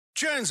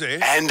Jonesy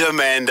and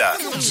Amanda.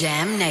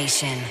 Jam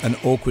Nation. An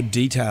awkward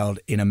detail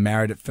in a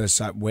Married at First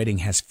Sight wedding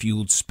has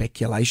fueled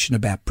speculation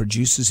about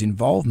producers'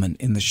 involvement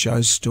in the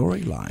show's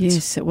storylines.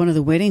 Yes, at one of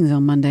the weddings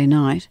on Monday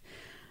night,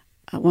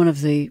 one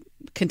of the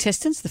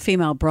contestants, the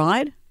female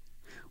bride,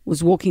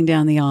 was walking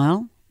down the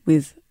aisle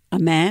with a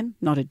man,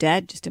 not a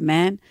dad, just a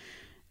man,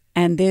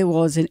 and there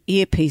was an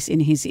earpiece in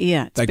his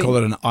ear. They call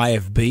it an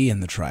IFB in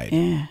the trade.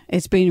 Yeah.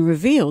 It's been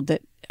revealed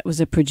that it was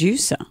a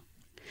producer.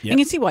 Yep. You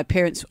can see why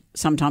parents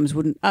sometimes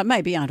wouldn't,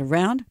 maybe aren't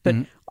around, but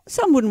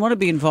some wouldn't want to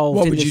be involved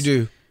What in would this. you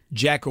do?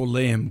 Jack or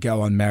Liam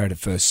go on Married at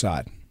First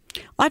Sight?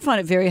 I'd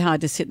find it very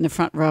hard to sit in the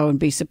front row and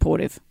be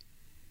supportive.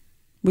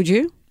 Would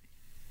you?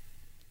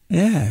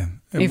 Yeah.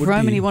 If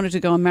Romany wanted to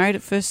go on Married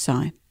at First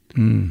Sight,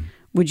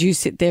 would you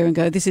sit there and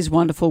go, this is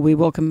wonderful, we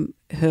welcome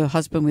her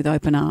husband with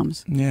open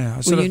arms?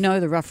 Yeah. Well, you know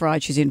the rough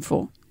ride she's in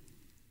for.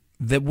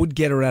 That would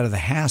get her out of the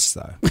house,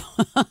 though.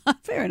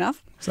 Fair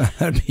enough. So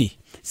that'd be...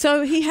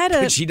 So he had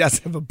But she does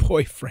have a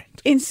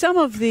boyfriend. in some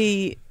of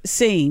the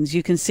scenes,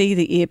 you can see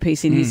the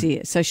earpiece in his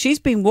ear. So she's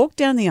been walked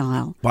down the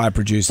aisle By a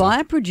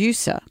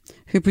producer.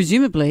 Who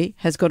presumably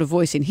has got a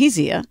voice in his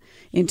ear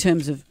in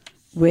terms of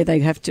where they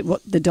have to,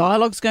 what the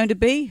dialogue's going to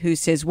be, who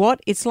says what.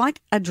 It's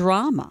like a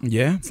drama.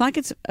 Yeah. It's like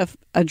it's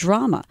a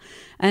drama.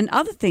 And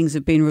other things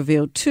have been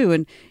revealed too.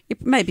 And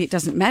maybe it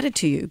doesn't matter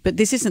to you, but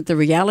this isn't the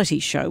reality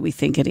show we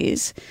think it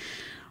is.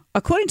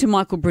 According to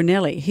Michael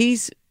Brunelli,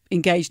 he's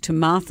engaged to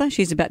Martha.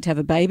 She's about to have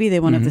a baby.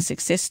 They're one of the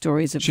success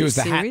stories of She was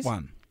the series. hat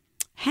one.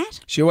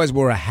 Hat? She always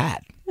wore a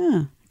hat.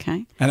 Oh,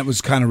 okay. And it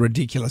was kind of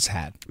ridiculous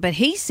hat. But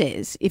he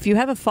says if you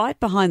have a fight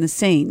behind the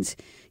scenes,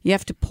 you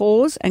have to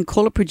pause and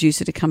call a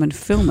producer to come and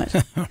film it.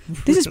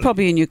 This is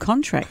probably in your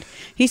contract.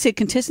 He said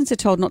contestants are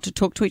told not to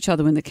talk to each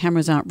other when the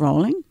cameras aren't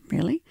rolling.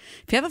 Really?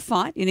 If you have a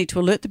fight, you need to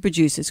alert the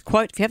producers.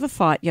 Quote, if you have a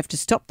fight, you have to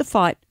stop the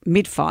fight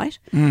mid-fight,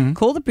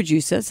 call the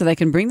producer so they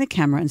can bring the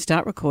camera and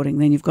start recording.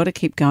 Then you've got to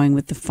keep going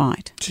with the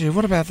fight. Gee,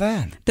 what about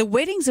that? The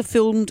weddings are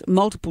filmed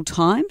multiple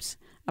times.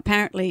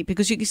 Apparently,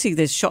 because you can see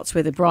there's shots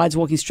where the bride's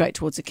walking straight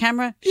towards the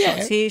camera,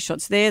 shots here,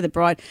 shots there, the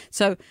bride.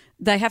 So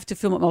they have to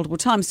film it multiple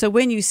times. So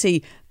when you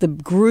see the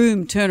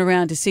groom turn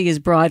around to see his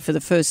bride for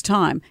the first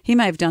time, he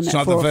may have done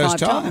that 4 or 5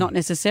 times. Not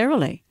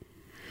necessarily.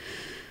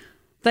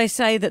 They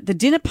say that the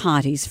dinner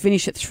parties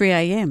finish at 3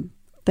 a.m.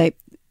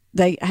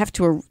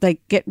 They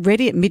get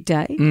ready at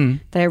midday,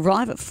 they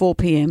arrive at 4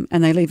 p.m.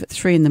 and they leave at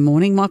 3 in the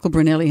morning. Michael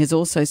Brunelli has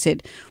also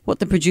said what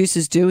the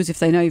producers do is if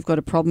they know you've got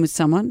a problem with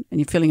someone and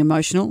you're feeling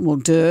emotional, well,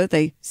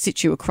 they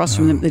sit you across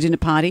from the dinner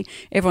party.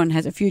 Everyone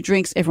has a few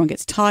drinks, everyone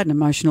gets tired and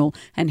emotional,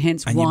 and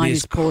hence wine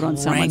is poured on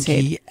someone's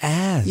head.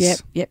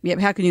 As.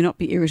 Yep. How can you not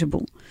be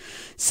irritable?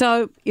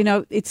 So,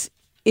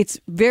 it's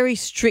very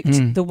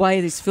strict the way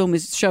this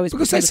show is.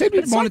 Because they said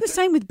it's like the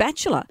same with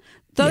Bachelor.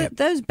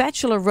 Those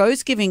Bachelor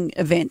rose-giving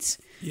events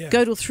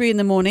go till 3 in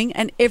the morning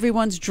and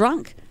everyone's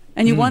drunk.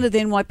 And you wonder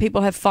then why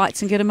people have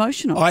fights and get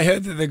emotional. I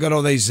heard that they've got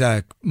all these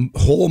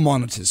hall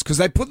monitors because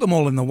they put them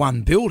all in the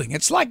one building.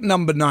 It's like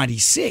number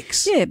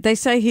 96. Yeah, they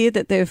say here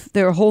that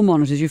there are hall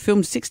monitors. You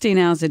filmed 16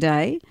 hours a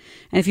day.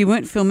 And if you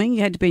weren't filming,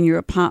 you had to be in your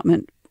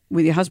apartment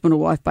with your husband or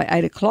wife by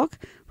 8 o'clock,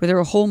 where there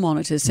are hall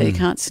monitors so you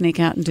can't sneak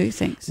out and do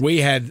things. We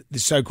had the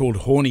so-called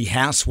horny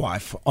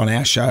housewife on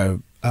our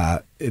show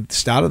at the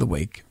start of the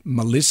week,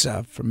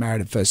 Melissa from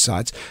Married at First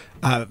Sight.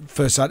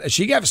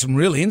 She gave us some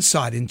real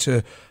insight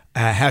into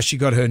how she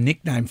got her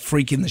nickname,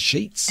 Freak in the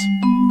Sheets.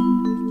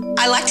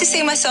 I like to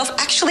see myself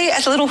actually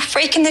as a little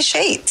freak in the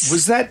sheets.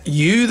 Was that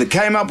you that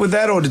came up with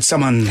that, or did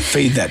someone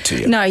feed that to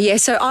you? No, yeah,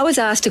 so I was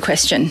asked a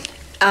question.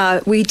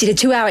 We did a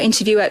 2-hour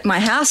interview at my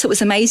house. It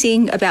was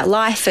amazing about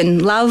life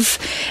and love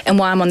and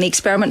why I'm on the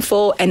experiment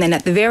for. And then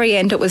at the very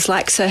end, it was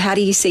like, so how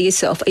do you see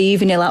yourself? Are you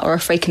vanilla or a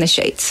freak in the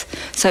sheets?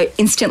 So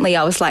instantly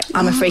I was like,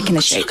 I'm a freak in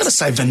the sheets. You've got to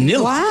say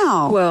vanilla.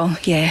 Wow. Well,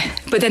 yeah.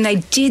 But then they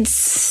did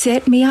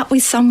set me up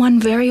with someone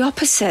very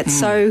opposite.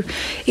 So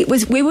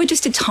we were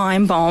just a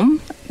time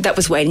bomb that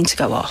was waiting to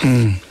go off.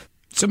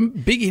 Some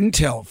big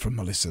intel from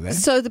Melissa there.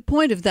 So the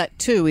point of that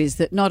too is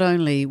that not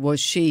only was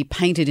she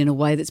painted in a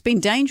way that's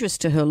been dangerous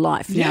to her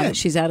life now that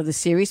she's out of the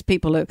series,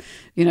 people are,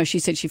 she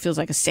said she feels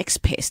like a sex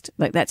pest,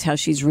 like that's how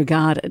she's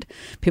regarded.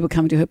 People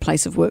come to her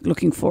place of work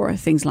looking for her,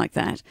 things like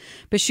that.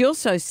 But she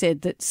also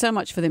said that so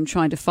much for them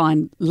trying to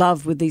find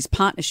love with these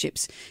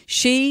partnerships,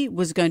 she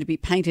was going to be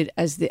painted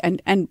as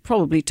and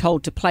probably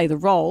told to play the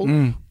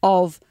role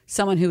of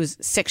someone who was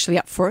sexually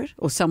up for it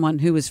or someone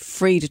who was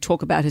free to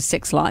talk about his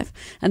sex life,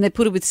 and they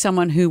put her with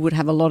someone who would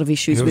have a lot of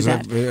issues with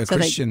that. So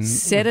Christian,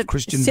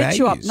 they set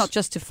you up not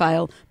just to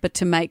fail but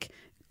to make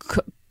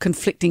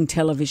conflicting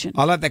television.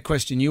 I like that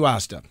question you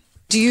asked her.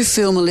 Do you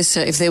feel,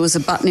 Melissa, if there was a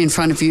button in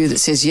front of you that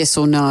says yes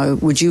or no,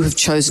 would you have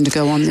chosen to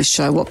go on this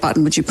show? What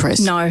button would you press?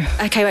 No.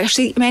 Okay,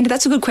 actually, Amanda,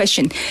 that's a good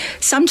question.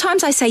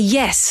 Sometimes I say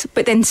yes,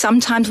 but then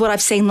sometimes what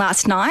I've seen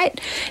last night,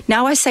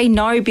 now I say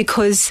no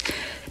because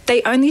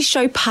they only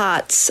show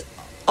parts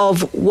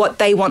of what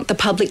they want the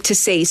public to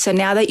see. So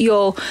now that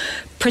you're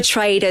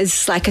portrayed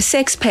as like a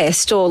sex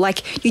pest or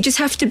like you just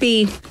have to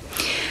be...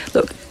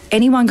 Look,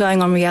 anyone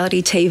going on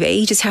reality TV,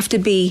 you just have to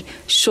be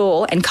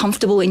sure and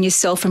comfortable in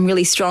yourself and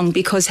really strong,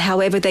 because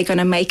however they're going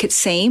to make it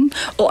seem,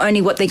 or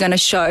only what they're going to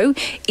show,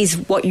 is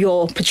what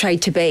you're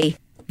portrayed to be.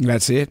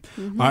 That's it.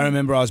 I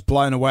remember I was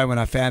blown away when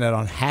I found out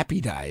on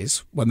Happy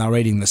Days, when they were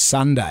eating the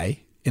sundae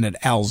in at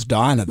Al's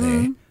Diner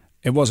there,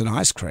 it wasn't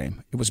ice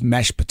cream. It was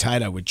mashed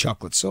potato with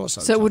chocolate sauce.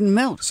 So it wouldn't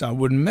melt. So it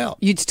wouldn't melt.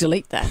 You'd still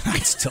eat that.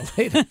 I'd still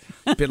eat it.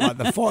 A bit like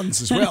the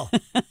Fonz as well.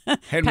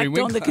 Henry Packed on the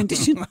Winkler,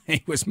 condition.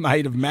 he was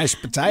made of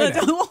mashed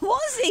potato. What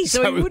was he?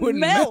 So it wouldn't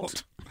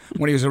melt.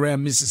 When he was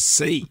around Mrs.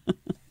 C.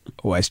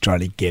 Always trying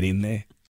to get in there.